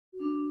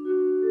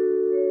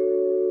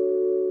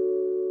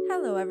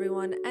Hello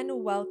everyone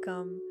and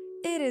welcome.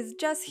 It is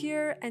Jess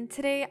here, and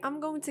today I'm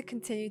going to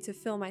continue to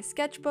fill my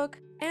sketchbook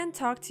and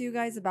talk to you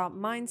guys about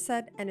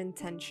mindset and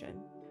intention.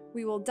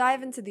 We will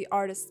dive into the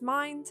artist's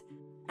mind,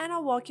 and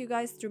I'll walk you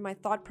guys through my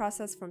thought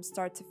process from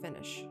start to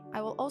finish.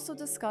 I will also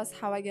discuss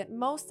how I get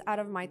most out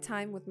of my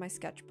time with my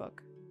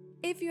sketchbook.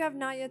 If you have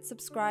not yet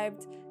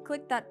subscribed,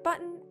 click that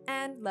button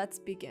and let's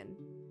begin.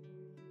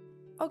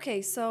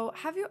 Okay, so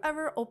have you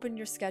ever opened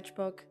your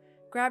sketchbook,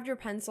 grabbed your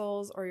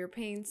pencils or your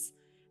paints,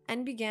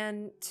 and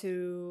began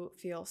to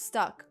feel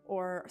stuck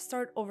or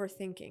start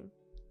overthinking?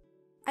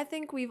 I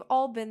think we've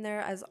all been there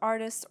as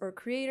artists or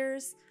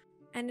creators,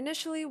 and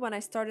initially when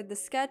I started the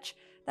sketch,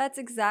 that's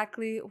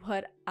exactly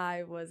what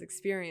I was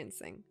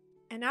experiencing.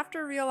 And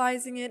after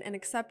realizing it and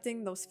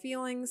accepting those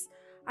feelings,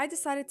 I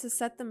decided to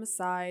set them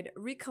aside,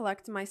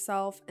 recollect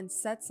myself, and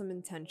set some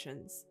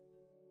intentions.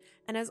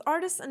 And as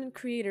artists and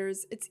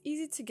creators, it's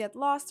easy to get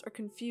lost or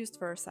confused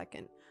for a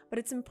second, but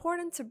it's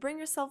important to bring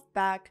yourself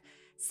back,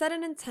 set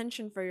an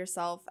intention for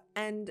yourself,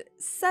 and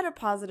set a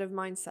positive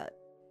mindset.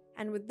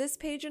 And with this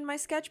page in my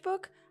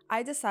sketchbook,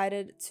 I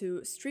decided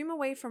to stream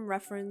away from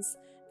reference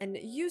and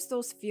use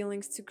those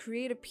feelings to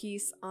create a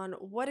piece on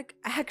what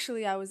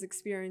actually I was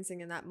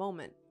experiencing in that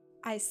moment.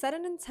 I set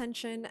an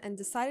intention and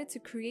decided to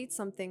create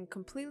something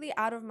completely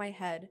out of my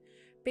head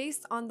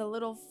based on the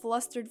little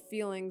flustered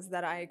feelings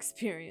that I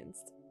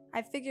experienced.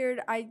 I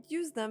figured I'd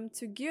use them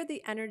to gear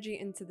the energy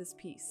into this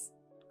piece.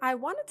 I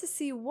wanted to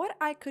see what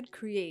I could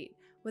create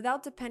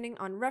without depending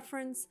on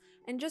reference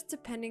and just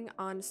depending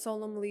on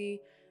solemnly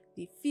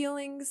the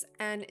feelings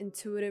and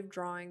intuitive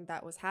drawing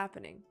that was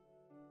happening.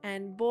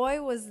 And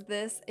boy, was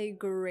this a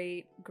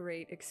great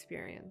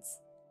experience.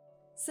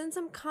 Since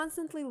I'm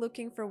constantly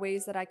looking for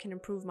ways that I can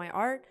improve my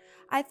art,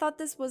 I thought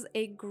this was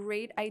a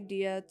great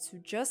idea to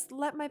just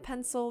let my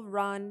pencil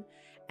run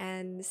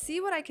and see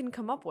what I can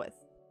come up with.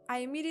 I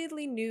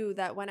immediately knew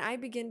that when I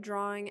begin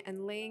drawing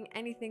and laying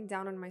anything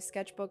down on my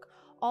sketchbook,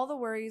 all the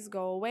worries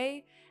go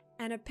away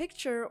and a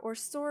picture or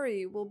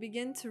story will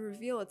begin to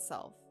reveal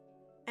itself.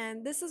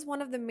 And this is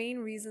one of the main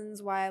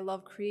reasons why I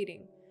love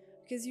creating,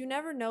 because you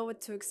never know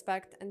what to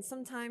expect, and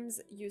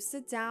sometimes you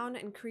sit down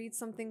and create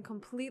something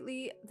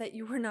completely that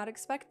you were not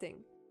expecting.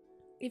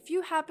 If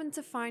you happen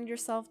to find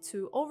yourself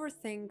to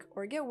overthink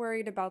or get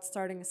worried about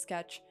starting a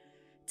sketch,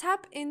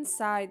 tap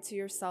inside to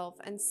yourself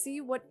and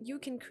see what you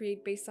can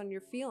create based on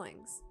your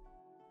feelings.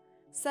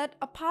 Set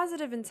a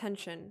positive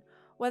intention,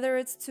 whether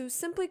it's to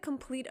simply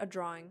complete a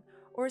drawing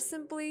or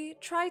simply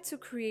try to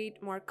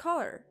create more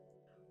color.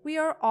 We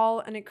are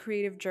all on a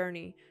creative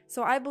journey,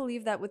 so I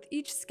believe that with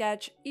each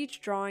sketch, each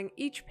drawing,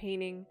 each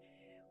painting,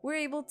 we're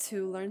able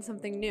to learn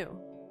something new.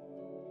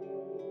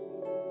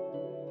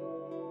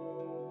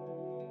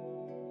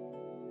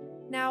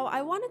 Now,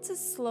 I wanted to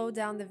slow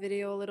down the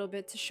video a little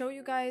bit to show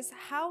you guys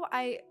how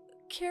I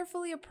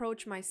carefully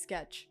approach my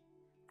sketch.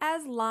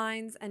 As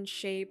lines and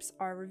shapes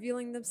are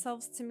revealing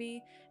themselves to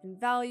me and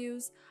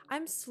values,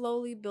 I'm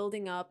slowly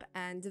building up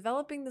and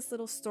developing this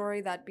little story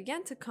that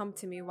began to come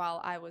to me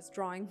while I was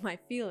drawing my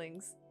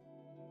feelings.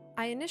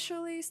 I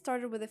initially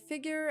started with a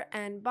figure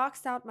and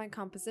boxed out my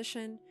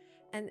composition,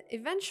 and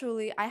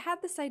eventually I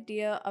had this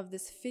idea of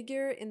this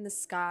figure in the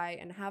sky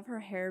and have her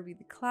hair be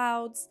the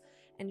clouds,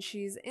 and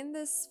she's in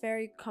this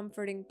very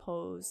comforting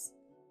pose.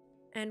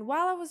 And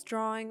while I was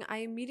drawing, I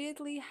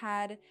immediately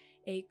had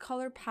a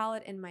color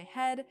palette in my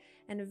head,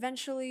 and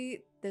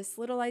eventually this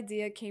little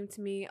idea came to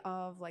me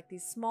of like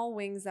these small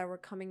wings that were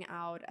coming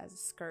out as a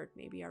skirt,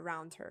 maybe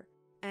around her.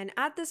 And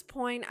at this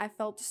point, I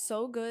felt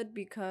so good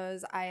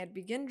because I had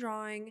begun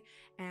drawing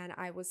and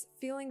I was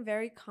feeling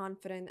very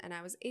confident and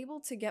I was able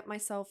to get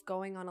myself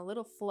going on a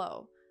little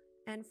flow.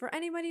 And for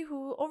anybody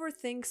who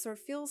overthinks or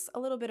feels a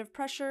little bit of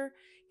pressure,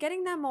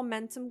 getting that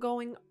momentum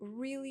going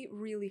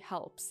really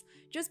helps.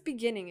 Just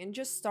beginning and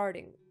just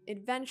starting.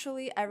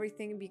 Eventually,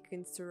 everything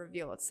begins to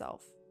reveal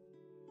itself.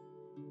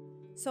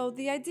 So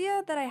the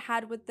idea that I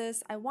had with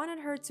this, I wanted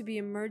her to be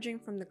emerging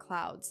from the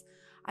clouds.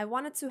 I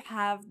wanted to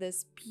have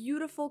this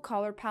beautiful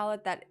color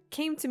palette that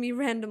came to me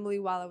randomly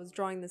while I was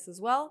drawing this as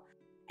well,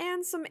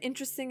 and some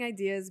interesting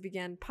ideas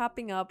began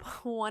popping up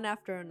one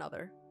after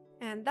another.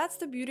 And that's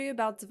the beauty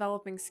about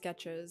developing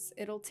sketches.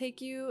 It'll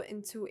take you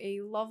into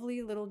a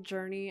lovely little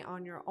journey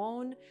on your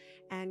own,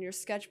 and your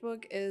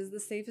sketchbook is the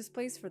safest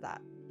place for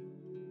that.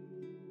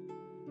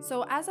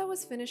 So as I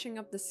was finishing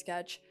up the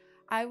sketch,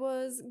 I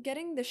was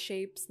getting the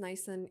shapes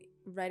nice and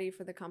ready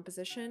for the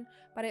composition,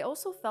 but I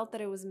also felt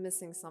that it was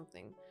missing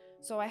something.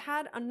 So I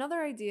had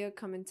another idea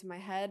come into my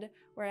head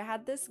where I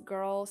had this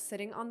girl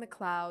sitting on the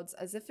clouds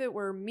as if it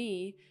were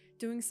me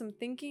doing some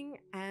thinking,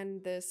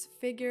 and this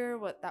figure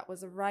that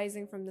was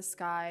rising from the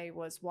sky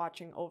was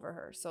watching over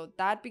her. So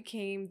that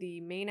became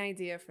the main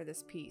idea for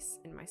this piece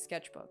in my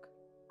sketchbook.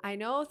 I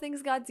know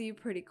things got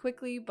deep pretty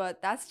quickly,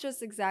 but that's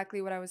just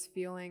exactly what I was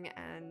feeling,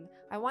 and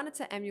I wanted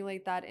to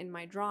emulate that in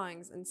my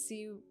drawings and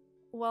see,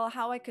 well,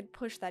 how I could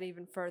push that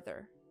even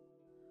further.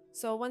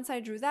 So once I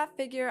drew that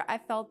figure, I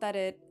felt that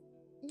it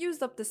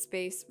used up the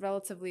space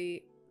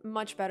relatively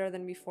much better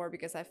than before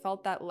because I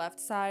felt that left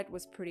side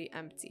was pretty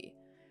empty.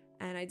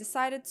 and I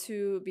decided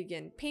to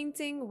begin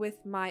painting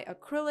with my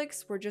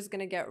acrylics. We're just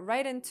gonna get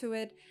right into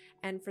it,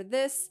 and for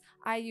this,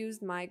 I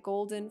used my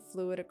golden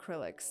fluid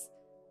acrylics.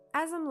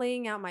 As I'm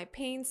laying out my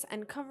paints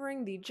and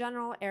covering the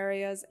general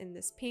areas in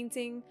this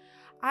painting,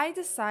 I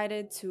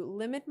decided to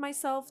limit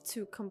myself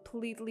to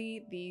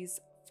completely these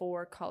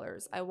 4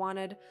 colors. I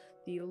wanted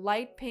the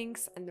light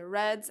pinks and the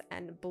reds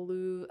and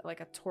blue,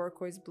 like a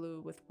turquoise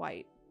blue with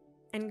white.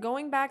 And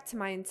going back to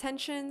my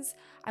intentions,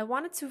 I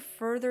wanted to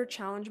further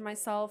challenge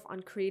myself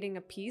on creating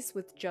a piece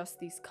with just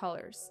these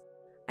colors.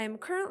 I am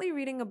currently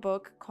reading a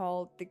book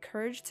called The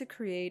Courage to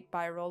Create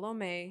by Rollo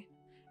May,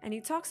 and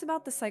he talks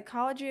about the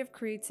psychology of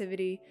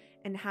creativity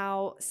and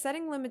how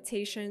setting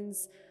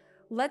limitations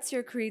lets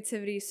your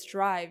creativity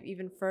strive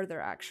even further,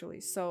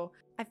 actually. So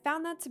I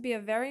found that to be a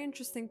very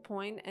interesting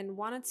point and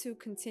wanted to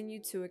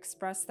continue to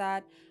express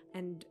that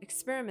and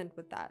experiment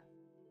with that.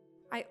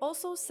 I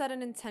also set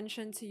an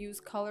intention to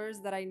use colors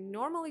that I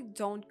normally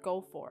don't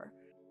go for.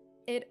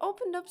 It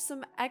opened up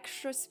some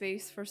extra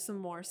space for some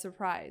more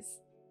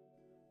surprise.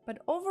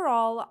 But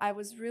overall, I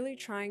was really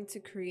trying to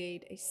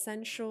create a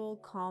sensual,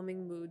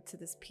 calming mood to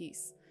this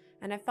piece,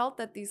 and I felt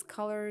that these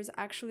colors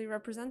actually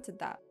represented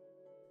that.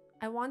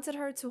 I wanted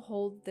her to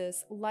hold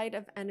this light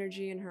of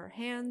energy in her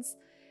hands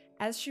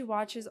as she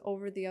watches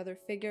over the other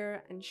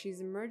figure, and she's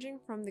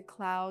emerging from the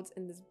clouds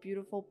in this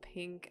beautiful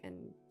pink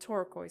and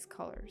turquoise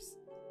colors.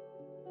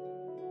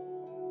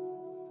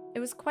 It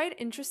was quite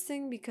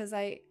interesting because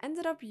I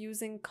ended up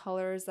using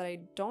colors that I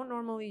don't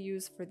normally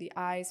use for the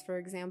eyes. For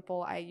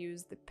example, I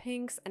used the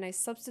pinks and I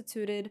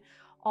substituted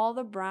all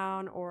the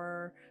brown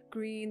or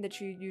green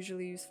that you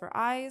usually use for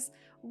eyes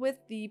with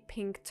the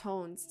pink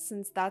tones,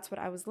 since that's what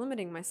I was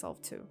limiting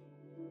myself to.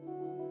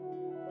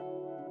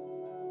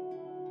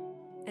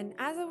 And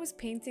as I was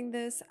painting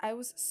this, I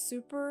was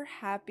super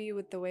happy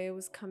with the way it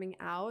was coming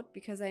out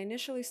because I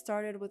initially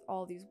started with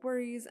all these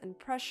worries and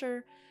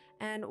pressure.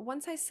 And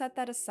once I set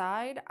that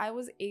aside, I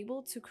was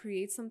able to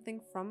create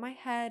something from my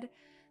head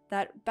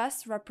that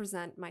best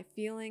represent my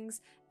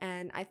feelings,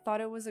 and I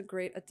thought it was a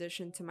great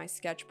addition to my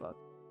sketchbook.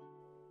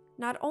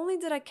 Not only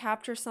did I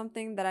capture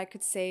something that I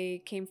could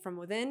say came from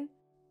within,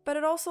 but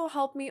it also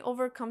helped me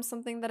overcome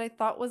something that I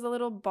thought was a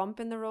little bump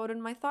in the road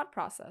in my thought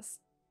process.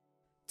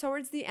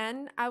 Towards the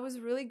end, I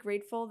was really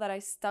grateful that I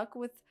stuck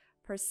with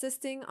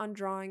persisting on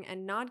drawing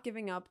and not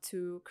giving up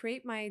to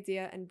create my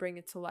idea and bring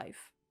it to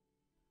life.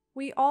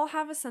 We all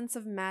have a sense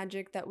of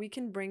magic that we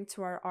can bring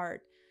to our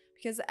art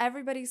because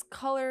everybody's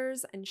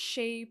colors and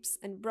shapes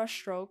and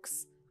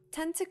brushstrokes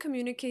tend to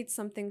communicate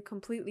something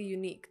completely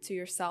unique to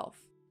yourself.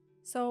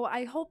 So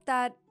I hope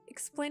that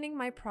explaining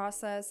my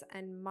process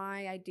and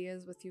my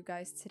ideas with you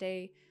guys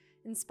today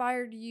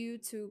inspired you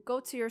to go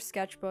to your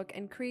sketchbook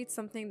and create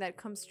something that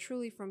comes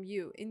truly from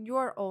you in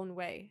your own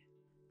way.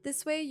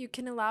 This way you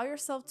can allow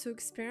yourself to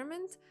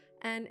experiment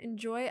and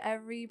enjoy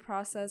every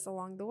process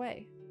along the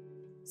way.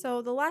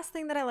 So the last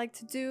thing that I like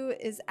to do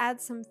is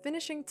add some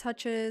finishing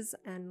touches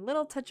and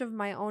little touch of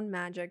my own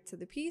magic to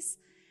the piece,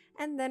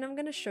 and then I'm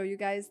going to show you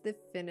guys the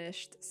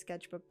finished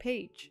sketchbook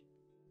page.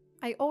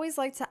 I always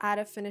like to add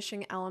a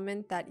finishing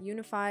element that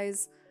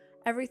unifies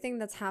everything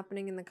that's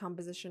happening in the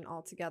composition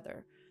all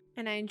together,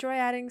 and I enjoy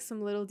adding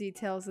some little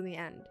details in the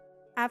end.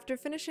 After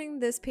finishing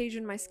this page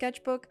in my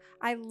sketchbook,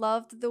 I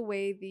loved the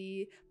way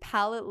the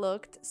palette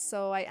looked,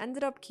 so I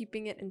ended up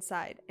keeping it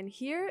inside, and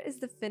here is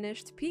the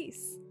finished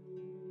piece.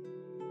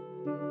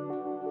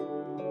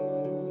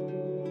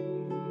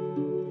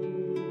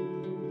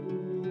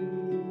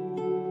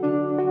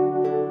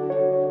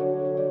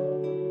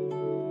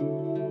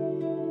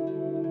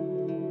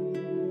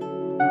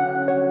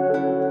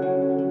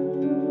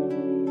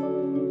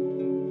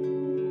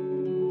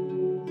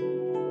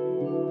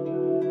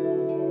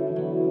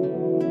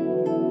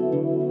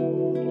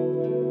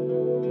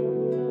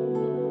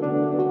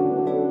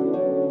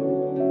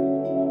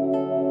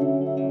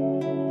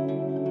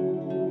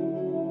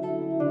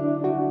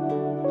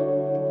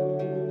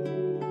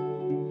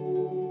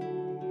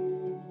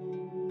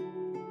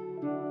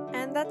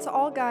 And that's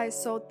all,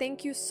 guys, so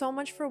thank you so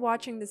much for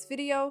watching this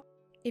video.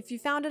 If you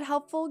found it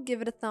helpful,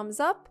 give it a thumbs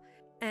up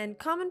and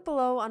comment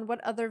below on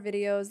what other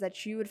videos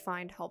that you would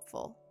find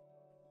helpful.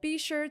 Be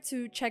sure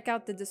to check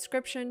out the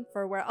description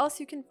for where else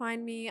you can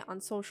find me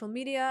on social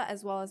media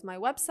as well as my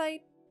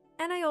website,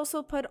 and I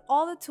also put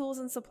all the tools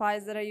and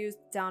supplies that I used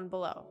down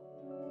below.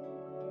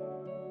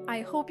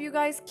 I hope you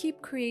guys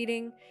keep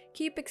creating,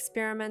 keep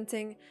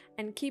experimenting,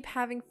 and keep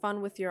having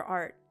fun with your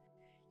art.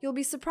 You'll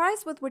be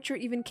surprised with what you're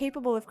even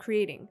capable of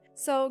creating,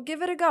 so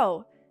give it a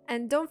go,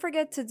 and don't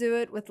forget to do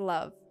it with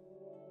love.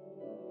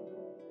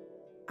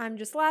 I'm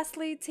just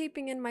lastly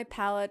taping in my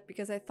palette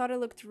because I thought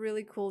it looked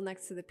really cool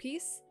next to the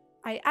piece.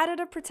 I added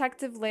a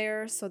protective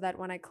layer so that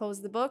when I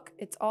close the book,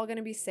 it's all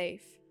gonna be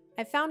safe.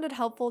 I found it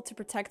helpful to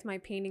protect my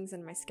paintings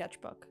in my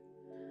sketchbook.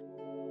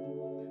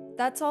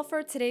 That's all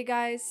for today,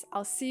 guys.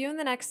 I'll see you in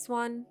the next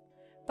one.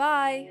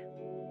 Bye!